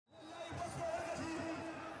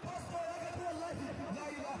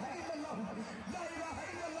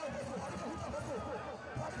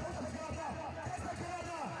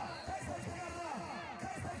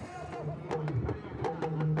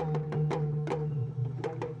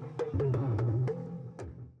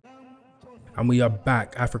And we are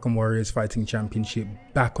back, African Warriors Fighting Championship,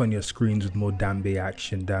 back on your screens with more Dambe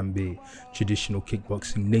action. Dambe, traditional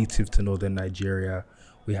kickboxing native to northern Nigeria.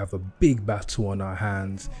 We have a big battle on our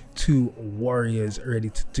hands. Two warriors ready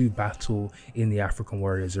to do battle in the African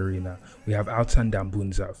Warriors arena. We have Auta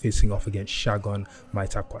Danbunza facing off against Shagon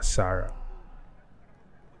Maitakwasara.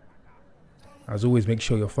 As always, make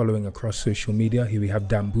sure you're following across social media. Here we have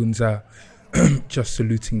Danbunza just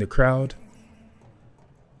saluting the crowd.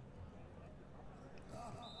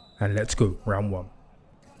 And let's go, round one.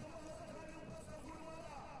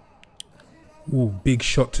 Ooh, big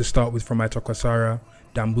shot to start with from Maitakwasara.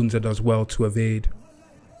 Danbunza does well to evade.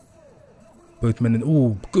 Both men,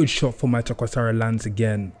 ooh, good shot for Maitakwasara, lands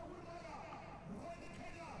again.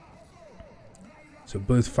 So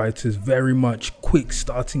both fighters very much quick,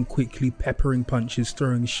 starting quickly, peppering punches,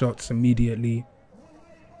 throwing shots immediately.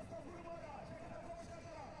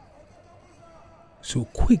 So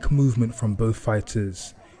quick movement from both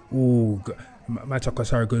fighters. Ooh,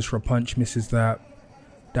 Maitakwasara goes for a punch, misses that.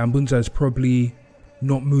 Danbunza is probably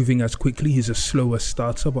not moving as quickly. He's a slower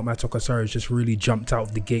starter, but Maitakwasara has just really jumped out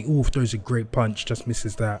of the gate. Ooh, throws a great punch, just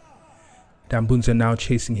misses that. Danbunza now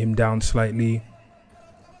chasing him down slightly.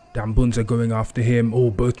 Danbunza going after him.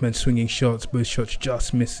 Oh, both men swinging shots, both shots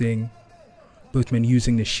just missing. Both men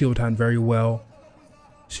using the shield hand very well.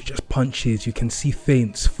 So just punches, you can see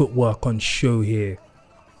feints, footwork on show here.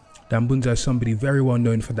 Danbunza is somebody very well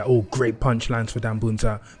known for that. Oh, great punch lands for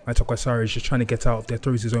Danbunza. Maitakwasara is just trying to get out of there,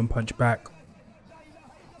 throws his own punch back.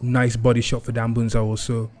 Nice body shot for Danbunza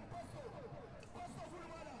also.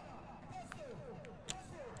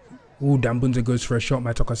 Oh, Danbunza goes for a shot,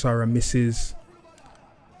 Maitakwasara misses.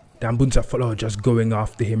 Danbunza follow, just going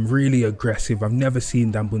after him, really aggressive. I've never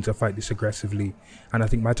seen Danbunza fight this aggressively. And I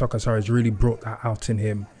think Maitakwasara has really brought that out in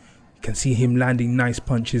him. You can see him landing nice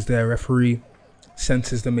punches there. Referee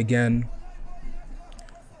senses them again.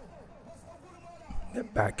 They're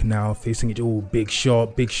back now, facing it. Oh, big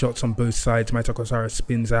shot, big shots on both sides. Maitakwasara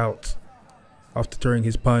spins out after throwing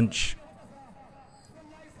his punch.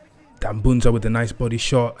 Danbunza with a nice body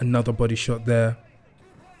shot, another body shot there.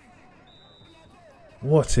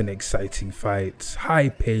 What an exciting fight. High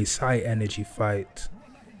pace, high energy fight.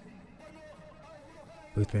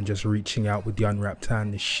 Both men just reaching out with the unwrapped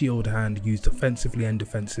hand, the shield hand used offensively and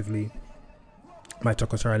defensively.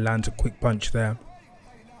 Maitakwasara lands a quick punch there.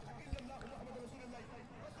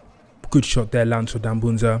 Good shot there, lands for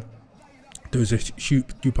Danbunza. Those are few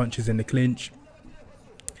punches in the clinch.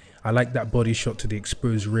 I like that body shot to the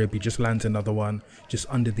exposed rib. He just lands another one, just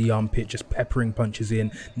under the armpit, just peppering punches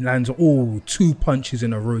in. Lands, oh, 2 punches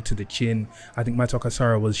in a row to the chin. I think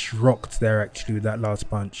Maitakwasara was shocked there actually with that last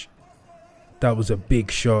punch. That was a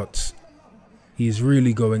big shot. He's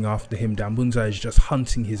really going after him. Danbunza is just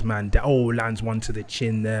hunting his man down. Oh, lands one to the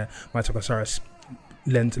chin there. Maitakwasara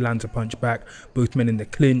lands a punch back. Both men in the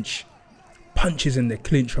clinch. Punches in the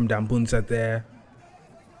clinch from Danbunza there.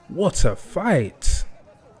 What a fight.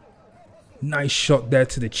 Nice shot there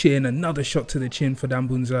to the chin. Another shot to the chin for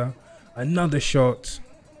Danbunza. Another shot.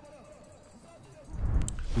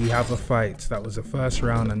 We have a fight. That was the first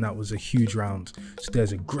round and that was a huge round. So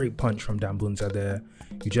there's a great punch from Danbunza there.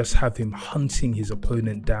 You just have him hunting his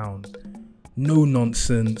opponent down. No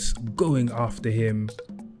nonsense. Going after him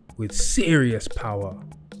with serious power.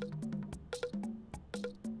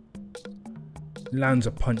 Lands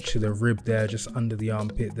a punch to the rib there, just under the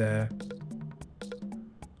armpit there.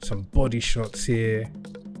 Some body shots here.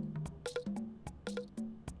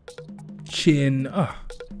 Chin.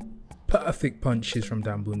 Perfect punches from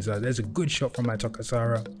Danbunza. There's a good shot from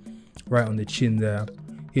Maitakwasara right on the chin there.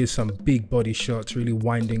 Here's some big body shots, really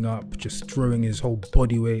winding up, just throwing his whole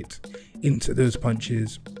body weight into those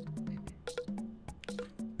punches.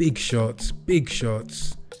 Big shots, big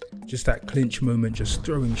shots. Just that clinch moment, just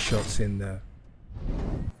throwing shots in there.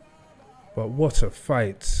 But what a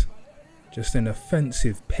fight. Just an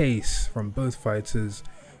offensive pace from both fighters.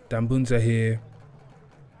 Danbunza here,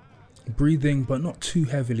 breathing but not too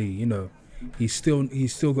heavily, you know. He's still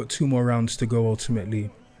got 2 more rounds to go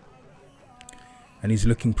ultimately. And he's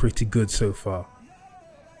looking pretty good so far.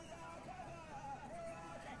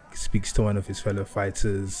 He speaks to one of his fellow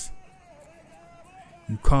fighters.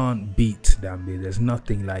 You can't beat Dambe, there's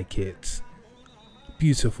nothing like it.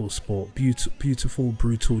 Beautiful sport, beautiful,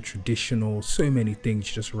 brutal, traditional, so many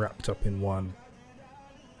things just wrapped up in one.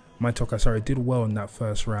 Maitakwasara did well in that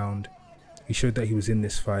first round. He showed that he was in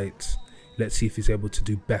this fight. Let's see if he's able to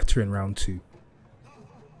do better in round 2.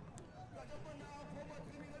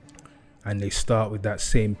 And they start with that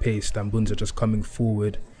same pace. Danbunza just coming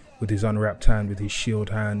forward with his unwrapped hand, with his shield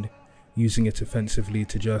hand, using it offensively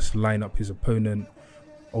to just line up his opponent.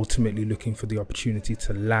 ultimately looking for the opportunity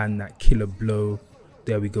to land that killer blow.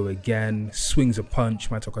 There we go again. Swings a punch.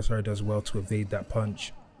 Maitakwasara does well to evade that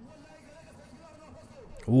punch.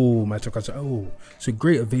 Oh, Maitakwasara. Oh, so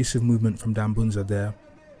great evasive movement from Danbunza there.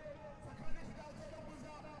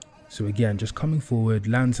 So again, just coming forward,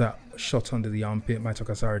 lands that shot under the armpit.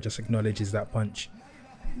 Maitakwasara just acknowledges that punch.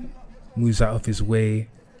 Moves out of his way.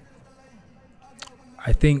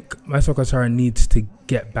 I think Maitakwasara needs to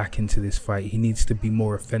get back into this fight. He needs to be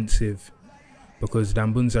more offensive, because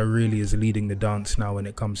Danbunza really is leading the dance now when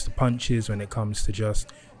it comes to punches, when it comes to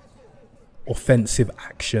just offensive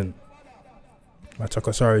action.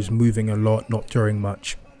 Maitakwasara is moving a lot, not throwing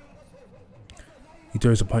much. He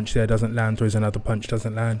throws a punch there, doesn't land, throws another punch,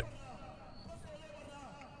 doesn't land.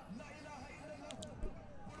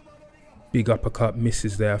 Big uppercut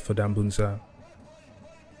misses there for Danbunza.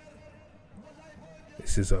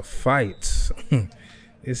 This is a fight.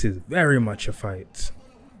 This is very much a fight.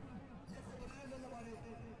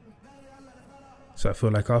 So I feel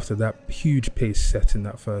like after that huge pace set in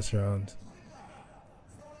that first round,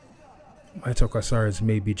 Maitakwasara is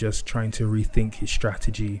maybe just trying to rethink his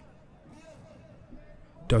strategy.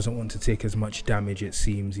 Doesn't want to take as much damage, it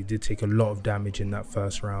seems. He did take a lot of damage in that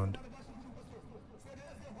first round.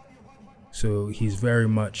 So he's very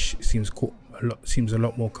much, seems a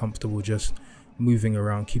lot more comfortable just moving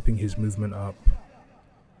around, keeping his movement up.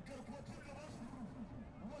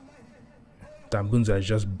 Danbunza is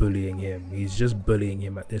just bullying him. He's just bullying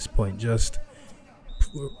him at this point, just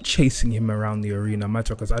chasing him around the arena.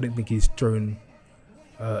 Maitakwasara, I don't think he's thrown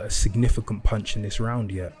a significant punch in this round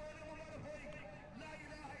yet.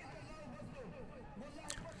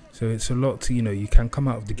 So it's a lot to, you can come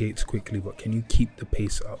out of the gates quickly, but can you keep the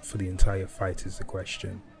pace up for the entire fight is the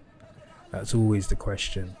question. That's always the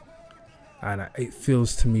question. And it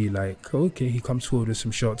feels to me like, okay, he comes forward with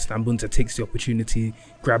some shots. Danbunza takes the opportunity,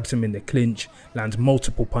 grabs him in the clinch, lands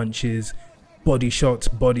multiple punches, body shots,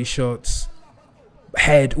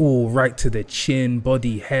 head, right to the chin,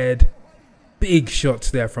 body, head. Big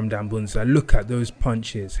shots there from Danbunza. Look at those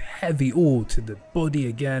punches. Heavy, to the body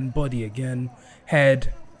again,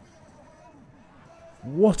 head.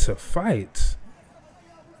 What a fight.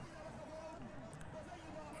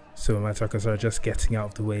 So Maitakwasara just getting out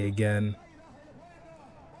of the way again.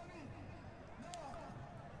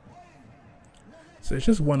 So it's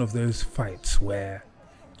just one of those fights where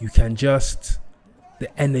you can just, the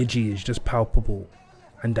energy is just palpable.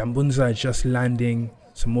 And Danbunza is just landing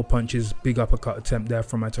some more punches. Big uppercut attempt there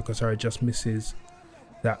from Maitakwasara, just misses.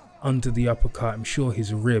 That under the uppercut, I'm sure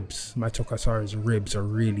his ribs, Maitakwasara's ribs are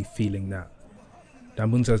really feeling that.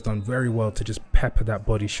 Danbunza has done very well to just pepper that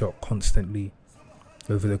body shot constantly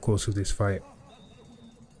over the course of this fight.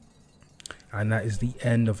 And that is the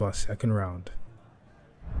end of our second round.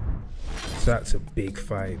 So that's a big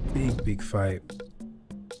fight, big fight.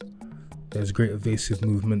 There's great evasive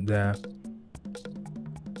movement there.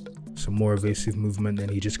 Some more evasive movement, then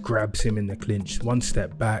he just grabs him in the clinch. One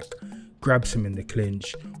step back, grabs him in the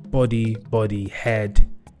clinch. Body, head.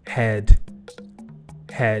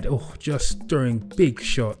 Oh, just throwing big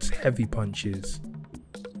shots, heavy punches.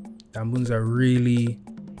 Danbunza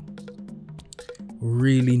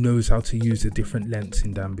really knows how to use the different lengths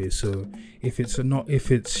in Dambe. So if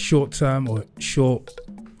it's short term or short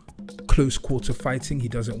close quarter fighting, he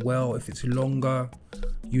does it well. If it's longer,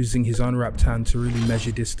 using his unwrapped hand to really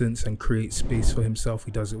measure distance and create space for himself,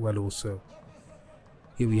 he does it well also.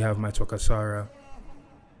 Here we have Maitakwasara,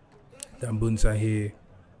 Danbunza here.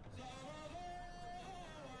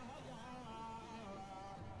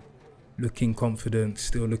 Looking confident,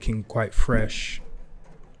 still looking quite fresh.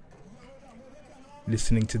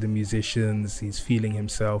 Listening to the musicians, he's feeling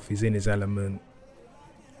himself, he's in his element.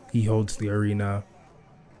 He holds the arena.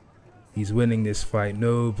 He's winning this fight.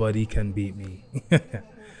 Nobody can beat me.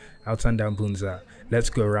 Auta Danbunza.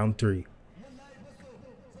 Let's go round 3.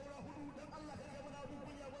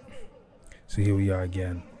 So here we are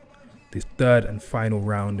again. This third and final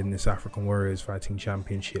round in this African Warriors Fighting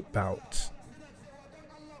Championship bout.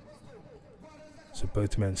 So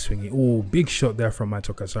both men swinging. Oh, big shot there from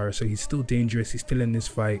Maitakwasara. So he's still dangerous. He's still in this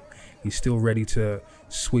fight. He's still ready to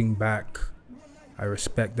swing back. I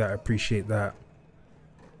respect that. I appreciate that.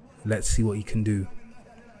 Let's see what he can do.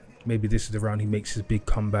 Maybe this is the round he makes his big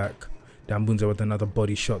comeback. Danbunza with another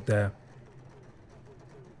body shot there.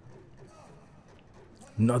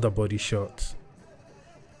 Another body shot.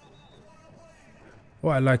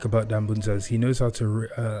 What I like about Danbunza is he knows how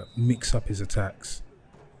to mix up his attacks.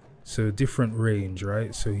 So different range,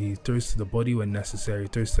 right? So he throws to the body when necessary,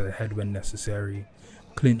 throws to the head when necessary,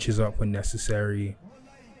 clinches up when necessary,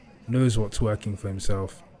 knows what's working for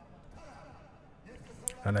himself.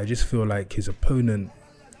 And I just feel like his opponent,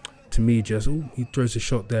 to me, just, he throws a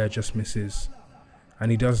shot there, just misses.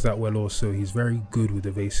 And he does that well also. He's very good with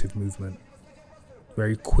evasive movement.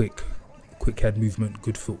 Very quick head movement,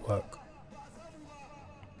 good footwork.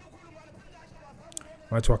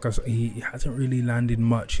 Maitakwasara, he hasn't really landed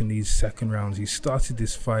much in these second rounds. He started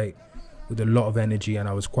this fight with a lot of energy, and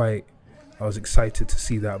I was excited to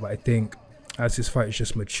see that. But I think as this fight has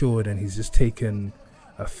just matured and he's just taken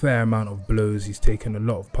a fair amount of blows, he's taken a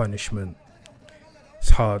lot of punishment, it's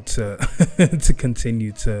hard to to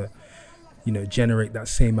continue to, you know, generate that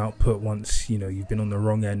same output once, you know, you've been on the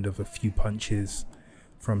wrong end of a few punches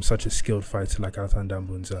from such a skilled fighter like Auta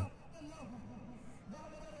Danbunza.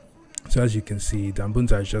 So as you can see,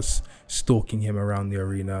 Danbunza is just stalking him around the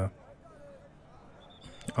arena.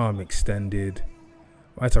 Arm extended.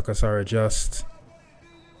 Maitakwasara just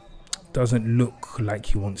doesn't look like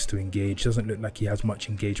he wants to engage. Doesn't look like he has much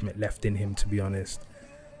engagement left in him, to be honest.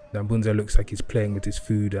 Danbunza looks like he's playing with his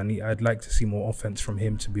food, and I'd like to see more offense from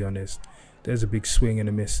him, to be honest. There's a big swing and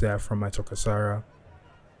a miss there from Maitakwasara.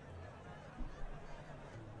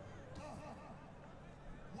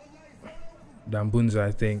 Danbunza,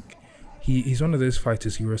 I think, he's one of those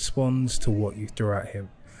fighters, he responds to what you throw at him.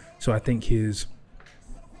 So I think his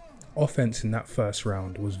offense in that first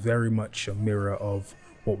round was very much a mirror of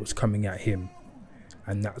what was coming at him.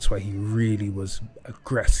 And that's why he really was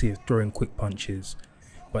aggressive, throwing quick punches.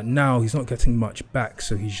 But now he's not getting much back,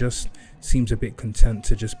 so he just seems a bit content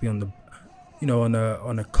to just be on the, you know,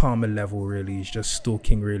 on a calmer level, really. He's just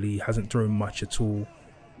stalking, really. He hasn't thrown much at all.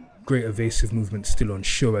 Great evasive movement still on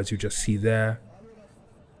show, as you just see there.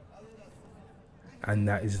 And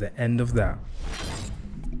that is the end of that.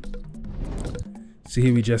 So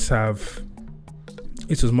here we just have,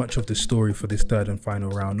 this was much of the story for this third and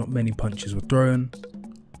final round. Not many punches were thrown,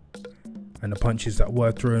 and the punches that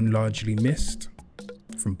were thrown largely missed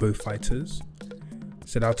from both fighters.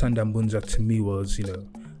 So Auta Danbunza, to me, was, you know,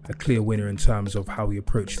 a clear winner in terms of how he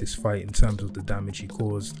approached this fight, in terms of the damage he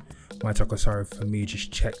caused. Maitakwasara, for me,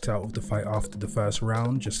 just checked out of the fight after the first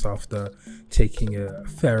round, just after taking a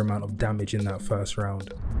fair amount of damage in that first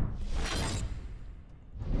round.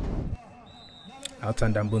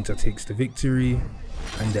 Auta Danbunza takes the victory,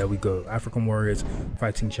 and there we go. African Warriors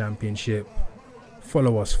Fighting Championship.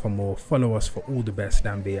 Follow us for more. Follow us for all the best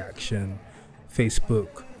Dambe action.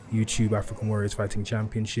 Facebook, YouTube, African Warriors Fighting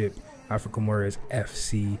Championship, African Warriors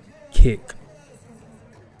FC, Kick,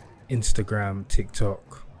 Instagram,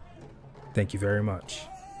 TikTok. Thank you very much.